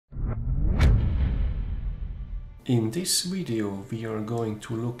In this video we are going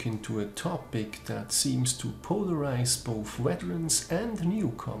to look into a topic that seems to polarize both veterans and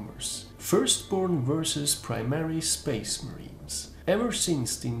newcomers. Firstborn versus Primaris Space Marines. Ever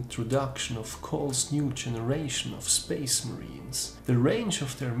since the introduction of Cawl's new generation of Space Marines, the range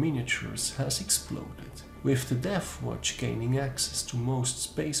of their miniatures has exploded. With the Deathwatch gaining access to most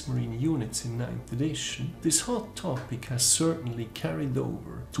Space Marine units in 9th edition, this hot topic has certainly carried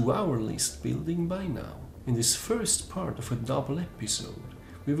over to our list building by now. In this first part of a double episode,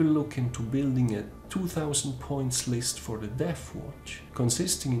 we will look into building a 2000 points list for the Deathwatch,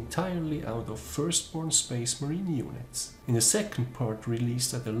 consisting entirely out of Firstborn Space Marine units. In the second part,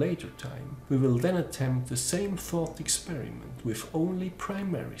 released at a later time, we will then attempt the same thought experiment with only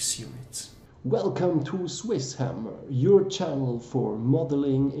Primaris units. Welcome to SwissHammer, your channel for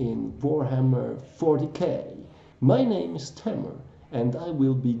modeling in Warhammer 40k. My name is Tammer, and I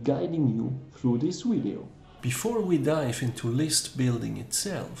will be guiding you through this video. Before we dive into list building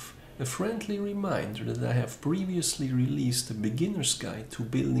itself, a friendly reminder that I have previously released a beginner's guide to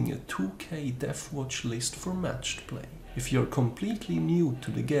building a 2k Deathwatch list for matched play. If you're completely new to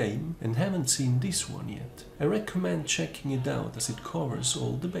the game and haven't seen this one yet, I recommend checking it out as it covers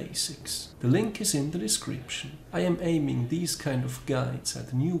all the basics. The link is in the description. I am aiming these kind of guides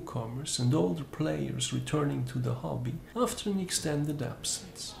at newcomers and older players returning to the hobby after an extended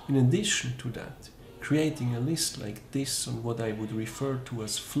absence. In addition to that, creating a list like this on what I would refer to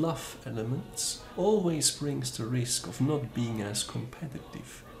as fluff elements always brings the risk of not being as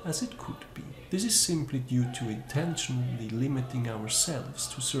competitive as it could be. This is simply due to intentionally limiting ourselves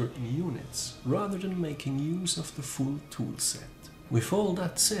to certain units, rather than making use of the full toolset. With all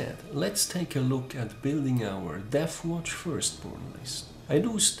that said, let's take a look at building our Deathwatch Firstborn list. I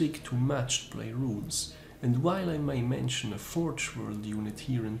do stick to matched play rules, and while I may mention a Forge World unit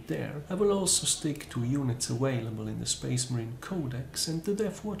here and there, I will also stick to units available in the Space Marine Codex and the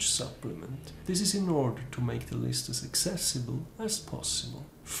Deathwatch supplement. This is in order to make the list as accessible as possible.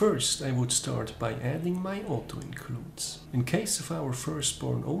 First, I would start by adding my auto-includes. In case of our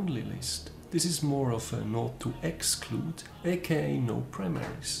Firstborn-only list, this is more of an auto-exclude, aka no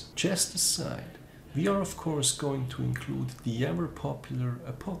primaries. Just aside, we are of course going to include the ever-popular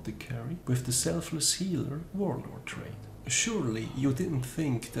Apothecary with the Selfless Healer Warlord trait. Surely you didn't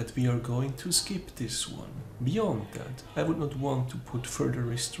think that we are going to skip this one. Beyond that, I would not want to put further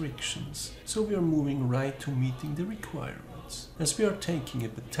restrictions, so we are moving right to meeting the requirements. As we are taking a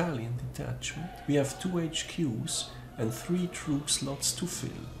battalion detachment, we have 2 HQs and 3 troop slots to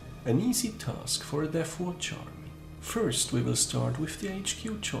fill. An easy task for a Deathwatch army. First, we will start with the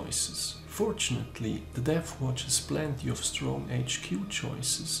HQ choices. Fortunately, the Deathwatch has plenty of strong HQ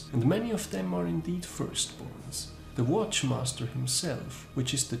choices, and many of them are indeed Firstborns. The Watchmaster himself,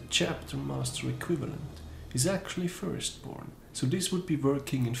 which is the Chapter Master equivalent, is actually Firstborn, so this would be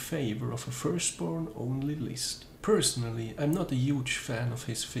working in favor of a Firstborn-only list. Personally, I'm not a huge fan of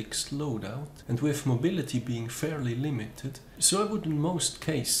his fixed loadout, and with mobility being fairly limited, so I would in most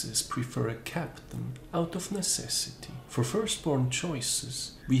cases prefer a captain out of necessity. For Firstborn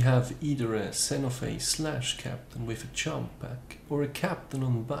choices, we have either a Xenophae/captain with a jump pack or a captain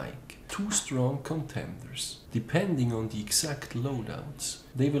on bike, 2 strong contenders. Depending on the exact loadouts,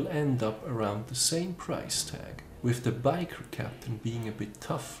 they will end up around the same price tag, with the biker captain being a bit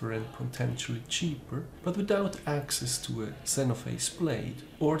tougher and potentially cheaper, but without access to a Xenophae's blade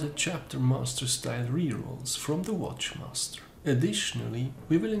or the chapter master style rerolls from the Watchmaster. Additionally,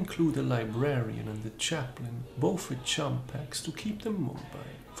 we will include a librarian and a chaplain, both with jump packs to keep them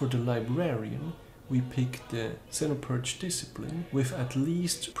mobile. For the librarian, we picked the Xenopurge discipline with at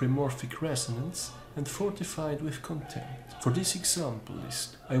least Primorphic Resonance and fortified with Contempt. For this example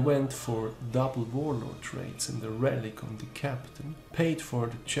list, I went for double Warlord traits and a relic on the captain, paid for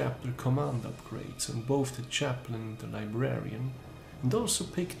the chapter command upgrades on both the chaplain and the librarian, and also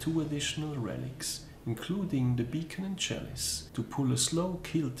picked 2 additional relics, including the beacon and chalice, to pull a slow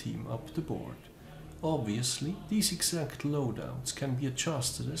kill team up the board. Obviously, these exact loadouts can be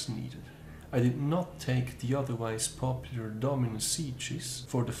adjusted as needed. I did not take the otherwise popular Dominus Sieges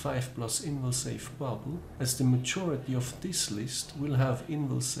for the 5+ invul save bubble, as the majority of this list will have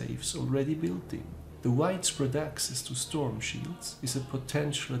invul saves already built in. The widespread access to storm shields is a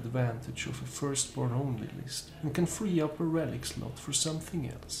potential advantage of a Firstborn-only list and can free up a relic slot for something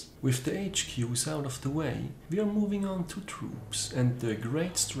else. With the HQs out of the way, we are moving on to troops and the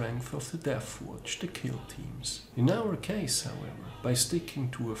great strength of the Deathwatch, the Kill Teams. In our case, however, by sticking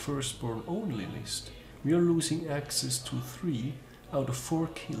to a Firstborn-only list, we are losing access to 3 out of 4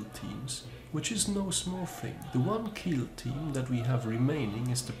 Kill Teams, which is no small thing. The one kill team that we have remaining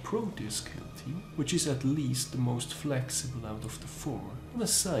is the Proteus Kill Team, which is at least the most flexible out of the 4. On a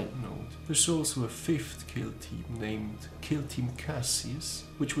side note, there's also a 5th kill team named Kill Team Cassius,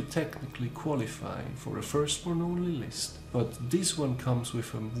 which would technically qualify for a Firstborn-only list, but this one comes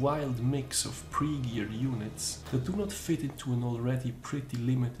with a wild mix of pre-geared units that do not fit into an already pretty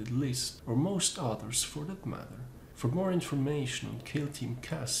limited list, or most others for that matter. For more information on Kill Team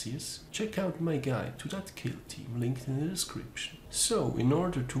Cassius, check out my guide to that kill team linked in the description. So, in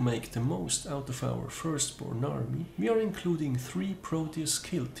order to make the most out of our Firstborn army, we are including 3 Proteus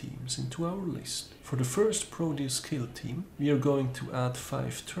Kill Teams into our list. For the first Proteus Kill Team, we are going to add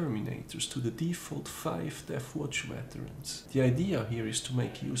 5 Terminators to the default 5 Deathwatch Veterans. The idea here is to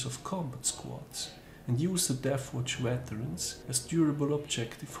make use of combat squads and use the Deathwatch Veterans as durable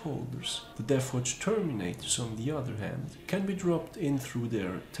objective holders. The Deathwatch Terminators, on the other hand, can be dropped in through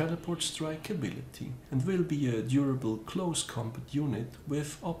their Teleport Strike ability and will be a durable close combat unit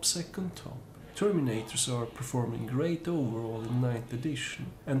with OPSEC on top. Terminators are performing great overall in 9th edition,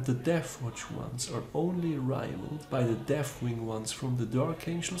 and the Deathwatch ones are only rivaled by the Deathwing ones from the Dark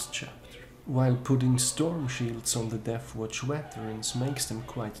Angels chapter. While putting storm shields on the Deathwatch Veterans makes them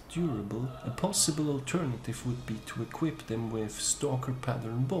quite durable, a possible alternative would be to equip them with Stalker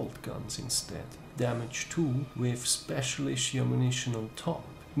pattern bolt guns instead. Damage 2 with special issue ammunition on top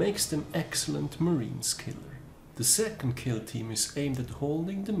makes them excellent Marines killer. The second kill team is aimed at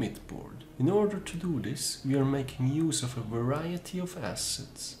holding the midboard. In order to do this, we are making use of a variety of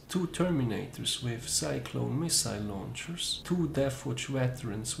assets. 2 Terminators with Cyclone missile launchers, 2 Deathwatch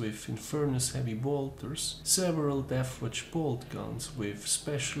Veterans with Infernus heavy bolters, several Deathwatch bolt guns with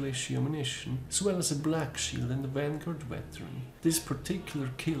special issue ammunition, as well as a Black Shield and a Vanguard Veteran. This particular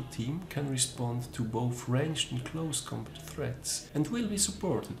kill team can respond to both ranged and close combat threats, and will be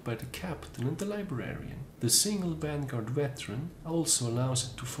supported by the Captain and the Librarian. The single Vanguard Veteran also allows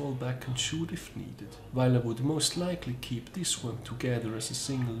it to fall back and shoot if needed. While I would most likely keep this one together as a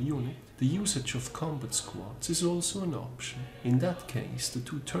single unit, the usage of combat squads is also an option. In that case, the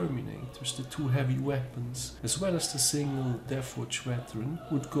 2 Terminators, the 2 heavy weapons, as well as the single Deathwatch Veteran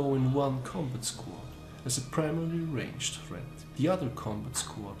would go in one combat squad as a primarily ranged threat. The other combat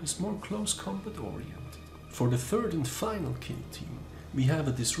squad is more close combat oriented. For the third and final kill team, we have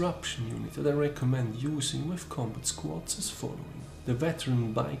a disruption unit that I recommend using with combat squads as following. The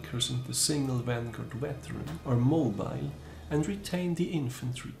veteran bikers and the single Vanguard Veteran are mobile and retain the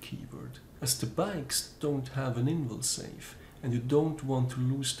infantry keyword. As the bikes don't have an invul save and you don't want to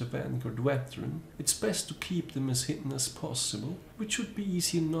lose the Vanguard Veteran, it's best to keep them as hidden as possible, which should be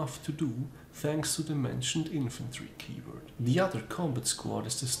easy enough to do thanks to the mentioned infantry keyword. The other combat squad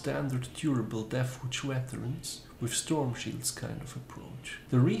is the standard durable Deathwatch Veterans with storm shields kind of approach.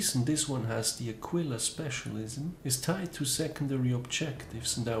 The reason this one has the Aquila specialism is tied to secondary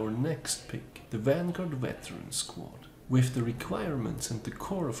objectives and our next pick, the Vanguard Veteran squad. With the requirements and the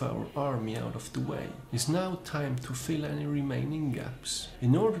core of our army out of the way, it's now time to fill any remaining gaps.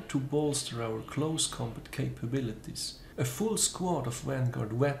 In order to bolster our close combat capabilities, a full squad of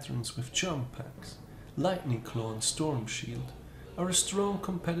Vanguard Veterans with jump packs, Lightning Claw and Storm Shield are a strong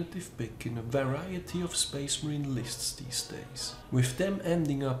competitive pick in a variety of Space Marine lists these days. With them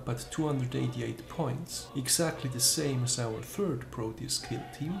ending up at 288 points, exactly the same as our third Proteus Kill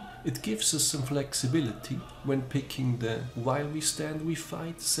Team, it gives us some flexibility when picking the while we stand we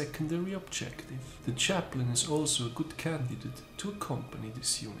fight secondary objective. The Chaplain is also a good candidate to accompany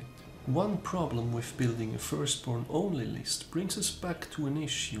this unit. One problem with building a Firstborn-only list brings us back to an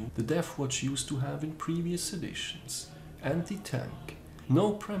issue the Deathwatch used to have in previous editions. Anti-tank.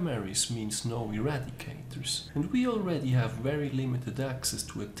 No Primaris means no Eradicators, and we already have very limited access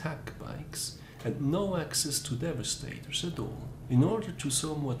to attack bikes and no access to Devastators at all. In order to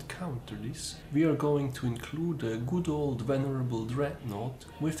somewhat counter this, we are going to include a good old venerable Dreadnought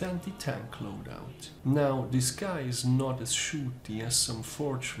with anti-tank loadout. Now, this guy is not as shooty as some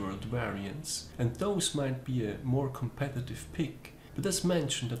Forge World variants, and those might be a more competitive pick. But as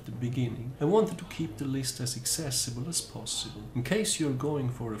mentioned at the beginning, I wanted to keep the list as accessible as possible. In case you're going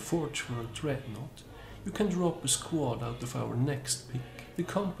for a Forge World Dreadnought, you can drop a squad out of our next pick, the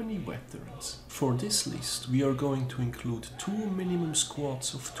Company Veterans. For this list, we are going to include 2 minimum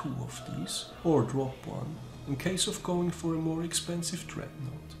squads of 2 of these, or drop one, in case of going for a more expensive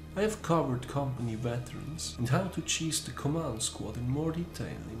Dreadnought. I have covered Company Veterans and how to choose the command squad in more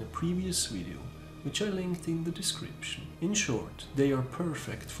detail in a previous video, which I linked in the description. In short, they are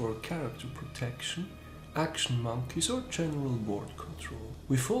perfect for character protection action monkeys or general board control.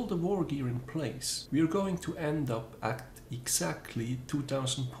 With all the war gear in place, we are going to end up at exactly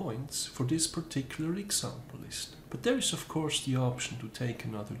 2000 points for this particular example list. But there is of course the option to take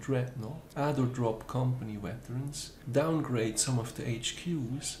another dreadnought, add or drop company veterans, downgrade some of the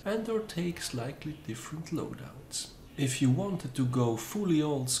HQs, and or take slightly different loadouts. If you wanted to go fully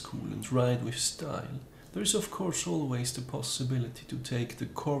old school and ride with style, there is of course always the possibility to take the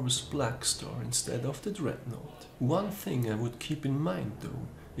Corvus Blackstar instead of the Dreadnought. One thing I would keep in mind though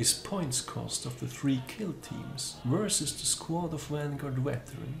is points cost of the 3 kill teams versus the squad of Vanguard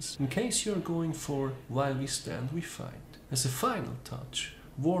veterans, in case you are going for while we stand we fight. As a final touch,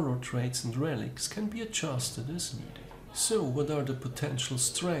 warlord traits and relics can be adjusted as needed. So what are the potential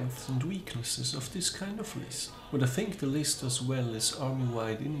strengths and weaknesses of this kind of list? Well, I think the list as well as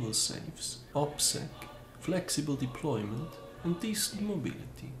army-wide invul saves, OPSEC, flexible deployment and decent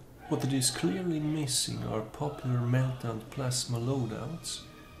mobility. What it is clearly missing are popular meltdown plasma loadouts,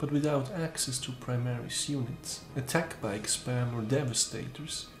 but without access to Primaris units, attack bike spam or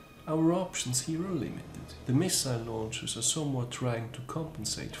devastators, our options here are limited. The missile launchers are somewhat trying to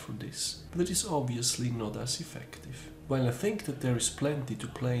compensate for this, but it is obviously not as effective. While I think that there is plenty to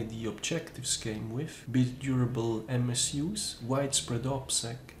play the objectives game with, be it durable MSUs, widespread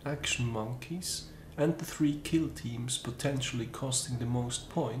OPSEC, action monkeys, and the 3 kill teams potentially costing the most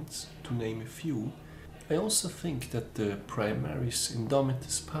points, to name a few, I also think that the Primaris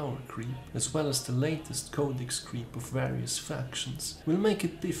Indomitus power creep, as well as the latest codex creep of various factions, will make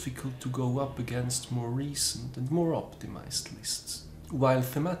it difficult to go up against more recent and more optimized lists. While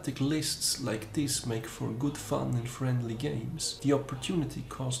thematic lists like this make for good fun in friendly games, the opportunity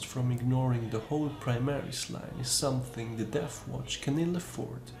cost from ignoring the whole Primaris line is something the Deathwatch can ill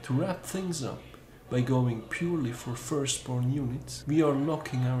afford. To wrap things up, by going purely for Firstborn units, we are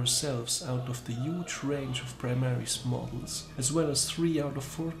locking ourselves out of the huge range of Primaris models, as well as 3 out of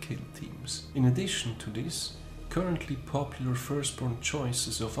 4 kill teams. In addition to this, currently popular Firstborn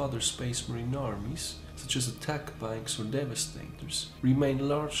choices of other Space Marine armies, such as attack bikes or devastators, remain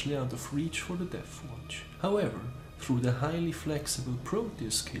largely out of reach for the Deathwatch. However, through the highly flexible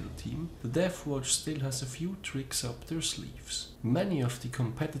Proteus Kill Team, the Deathwatch still has a few tricks up their sleeves. Many of the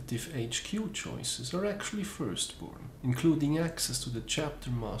competitive HQ choices are actually Firstborn, including access to the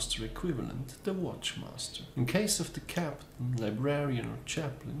Chapter Master equivalent, the Watchmaster. In case of the Captain, Librarian or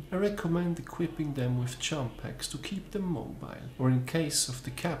Chaplain, I recommend equipping them with jump packs to keep them mobile, or in case of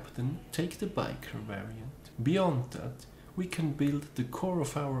the Captain, take the Biker variant. Beyond that, we can build the core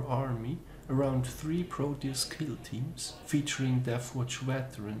of our army around 3 Proteus Kill Teams, featuring Deathwatch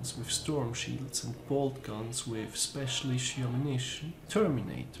veterans with storm shields and bolt guns with special issue ammunition,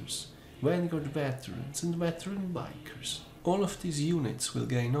 Terminators, Vanguard veterans and veteran bikers. All of these units will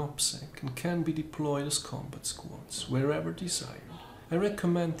gain OPSEC and can be deployed as combat squads, wherever desired. I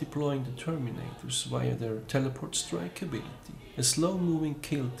recommend deploying the Terminators via their teleport strike ability. A slow-moving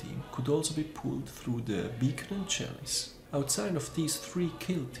kill team could also be pulled through the Beacon and Chalice. Outside of these 3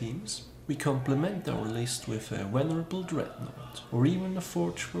 kill teams, we complement our list with a Venerable Dreadnought, or even a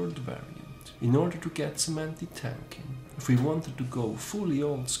Forge World variant, in order to get some anti-tanking. If we wanted to go fully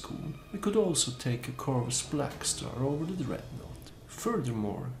old school, we could also take a Corvus Blackstar over the Dreadnought.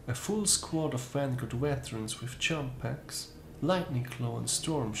 Furthermore, a full squad of Vanguard veterans with jump packs, Lightning Claw and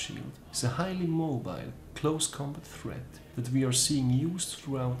Storm Shield is a highly mobile, close combat threat that we are seeing used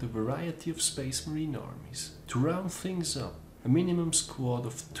throughout a variety of Space Marine armies. To round things up, a minimum squad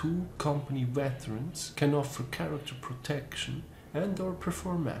of 2 company veterans can offer character protection and or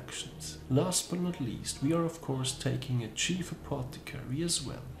perform actions. Last but not least, we are of course taking a Chief Apothecary as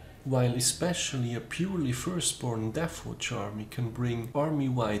well. While especially a purely Firstborn Deathwatch army can bring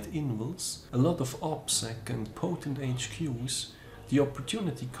army-wide invuls, a lot of OPSEC and potent HQs, the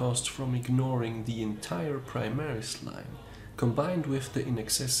opportunity cost from ignoring the entire Primaris line, combined with the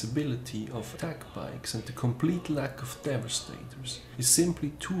inaccessibility of attack bikes and the complete lack of devastators, is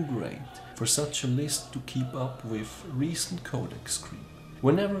simply too great for such a list to keep up with recent codex creep.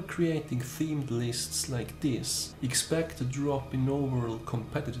 Whenever creating themed lists like this, expect a drop in overall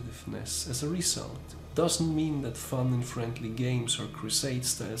competitiveness as a result. Doesn't mean that fun and friendly games or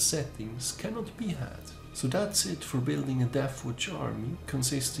crusade-style settings cannot be had. So that's it for building a Deathwatch army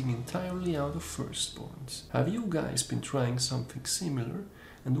consisting entirely out of Firstborns. Have you guys been trying something similar?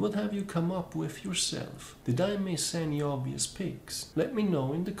 And what have you come up with yourself? Did I miss any obvious picks? Let me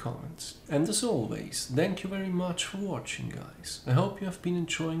know in the comments. And as always, thank you very much for watching, guys. I hope you have been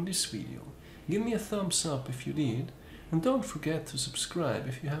enjoying this video. Give me a thumbs up if you did, and don't forget to subscribe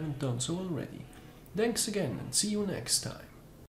if you haven't done so already. Thanks again and see you next time.